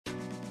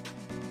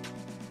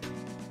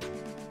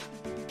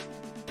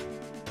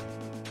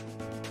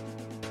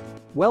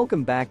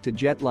Welcome back to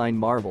Jetline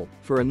Marvel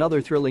for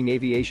another thrilling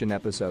aviation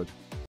episode.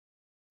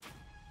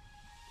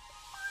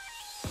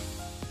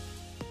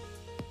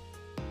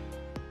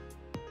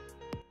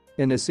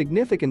 In a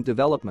significant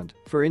development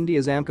for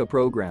India's AMCA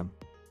program,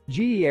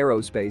 GE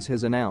Aerospace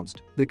has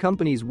announced the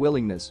company's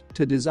willingness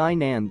to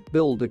design and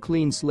build a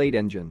clean-slate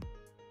engine.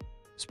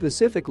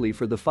 Specifically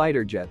for the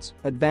fighter jet's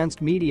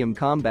advanced medium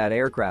combat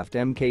aircraft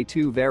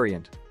Mk-2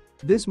 variant.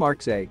 This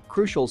marks a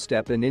crucial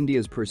step in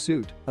India's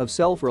pursuit of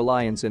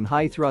self-reliance in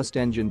high-thrust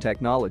engine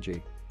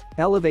technology,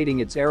 elevating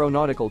its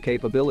aeronautical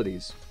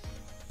capabilities.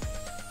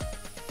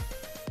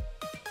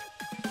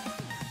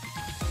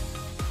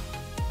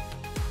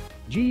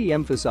 GE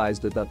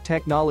emphasized that the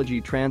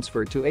technology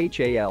transfer to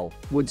HAL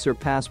would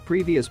surpass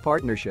previous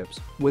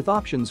partnerships with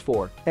options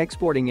for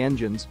exporting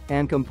engines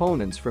and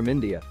components from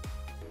India.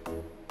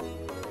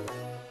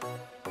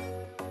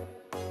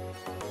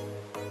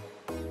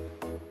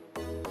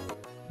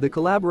 The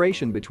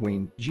collaboration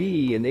between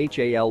GE and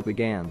HAL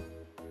began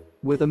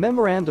with a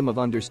memorandum of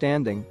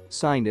understanding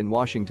signed in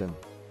Washington,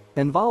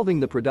 involving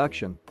the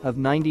production of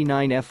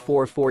 99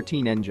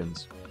 F-414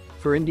 engines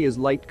for India's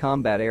light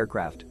combat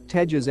aircraft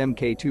TEJAS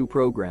MK-2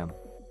 program.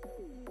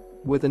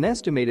 With an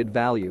estimated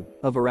value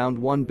of around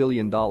 $1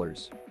 billion,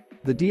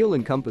 the deal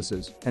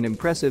encompasses an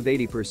impressive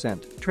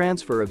 80%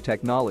 transfer of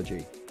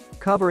technology,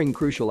 covering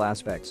crucial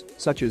aspects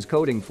such as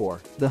coating for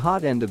the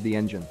hot end of the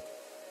engine,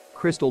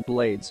 crystal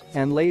blades,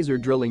 and laser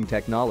drilling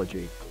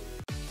technology.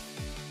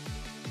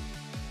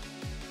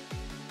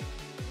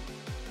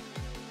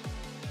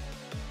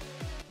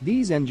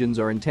 These engines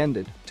are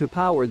intended to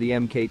power the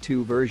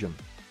Mk-2 version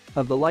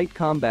of the light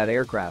combat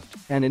aircraft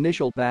and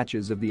initial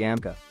batches of the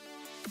AMCA.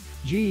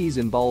 GE's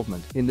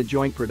involvement in the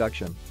joint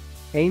production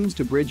aims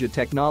to bridge a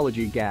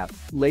technology gap,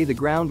 lay the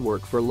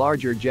groundwork for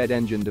larger jet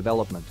engine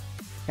development,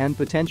 and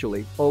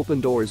potentially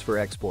open doors for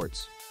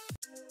exports.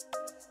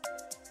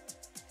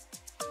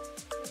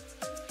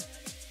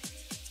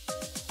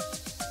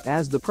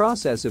 As the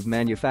process of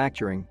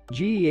manufacturing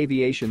GE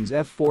Aviation's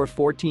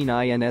F-414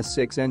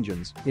 INS-6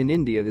 engines in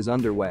India is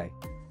underway,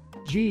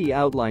 GE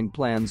outlined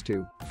plans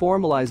to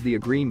formalize the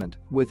agreement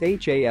with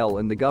HAL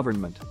and the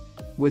government,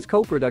 with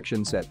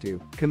co-production set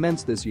to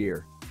commence this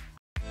year.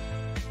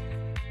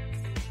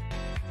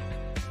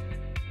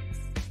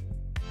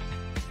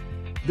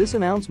 This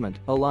announcement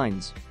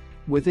aligns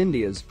with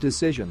India's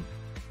decision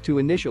to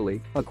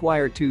initially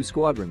acquire 2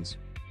 squadrons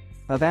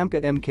of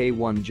AMCA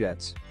MkI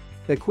jets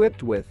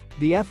equipped with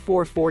the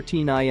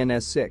F-414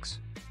 INS-6,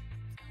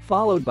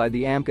 followed by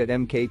the AMCA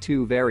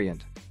MkII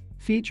variant,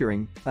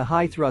 featuring a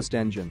high-thrust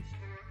engine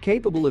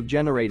capable of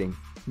generating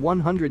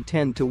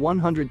 110 to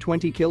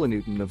 120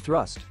 kilonewton of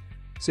thrust.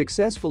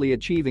 Successfully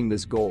achieving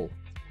this goal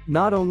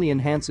not only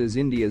enhances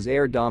India's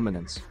air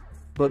dominance,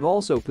 but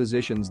also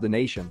positions the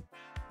nation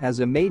as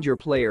a major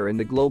player in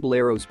the global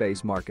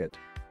aerospace market.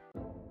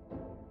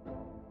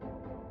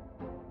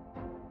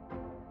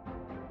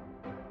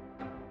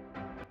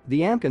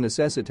 The AMCA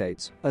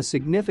necessitates a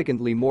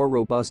significantly more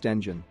robust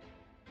engine,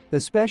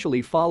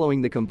 especially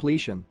following the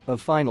completion of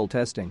final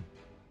testing.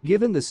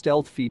 Given the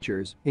stealth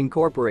features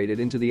incorporated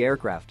into the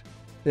aircraft,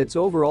 its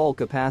overall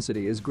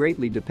capacity is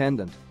greatly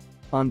dependent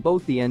on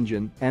both the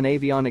engine and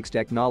avionics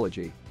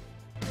technology.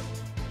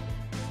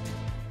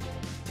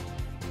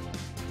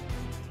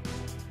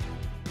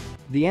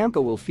 The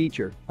AMCA will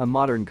feature a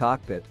modern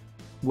cockpit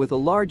with a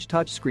large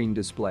touchscreen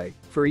display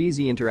for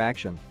easy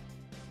interaction,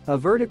 a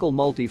vertical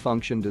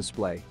multifunction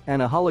display,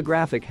 and a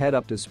holographic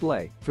head-up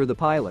display for the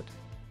pilot.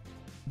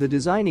 The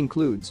design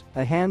includes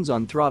a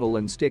hands-on throttle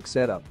and stick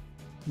setup,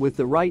 with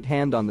the right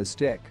hand on the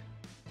stick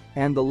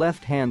and the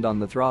left hand on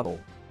the throttle,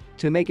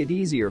 to make it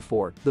easier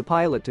for the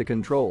pilot to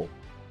control.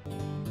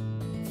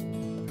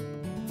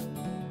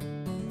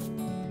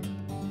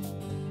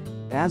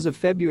 As of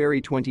February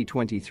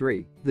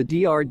 2023, the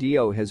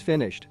DRDO has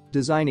finished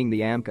designing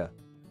the AMCA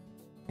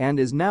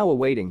and is now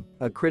awaiting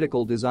a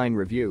critical design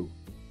review,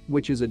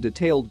 which is a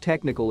detailed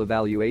technical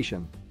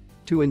evaluation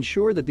to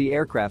ensure that the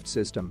aircraft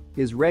system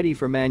is ready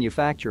for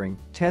manufacturing,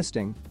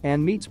 testing,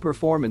 and meets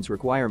performance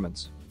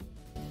requirements.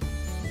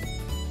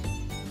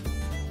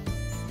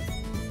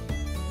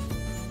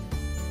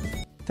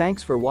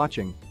 Thanks for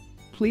watching.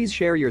 Please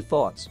share your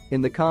thoughts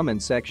in the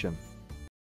comments section.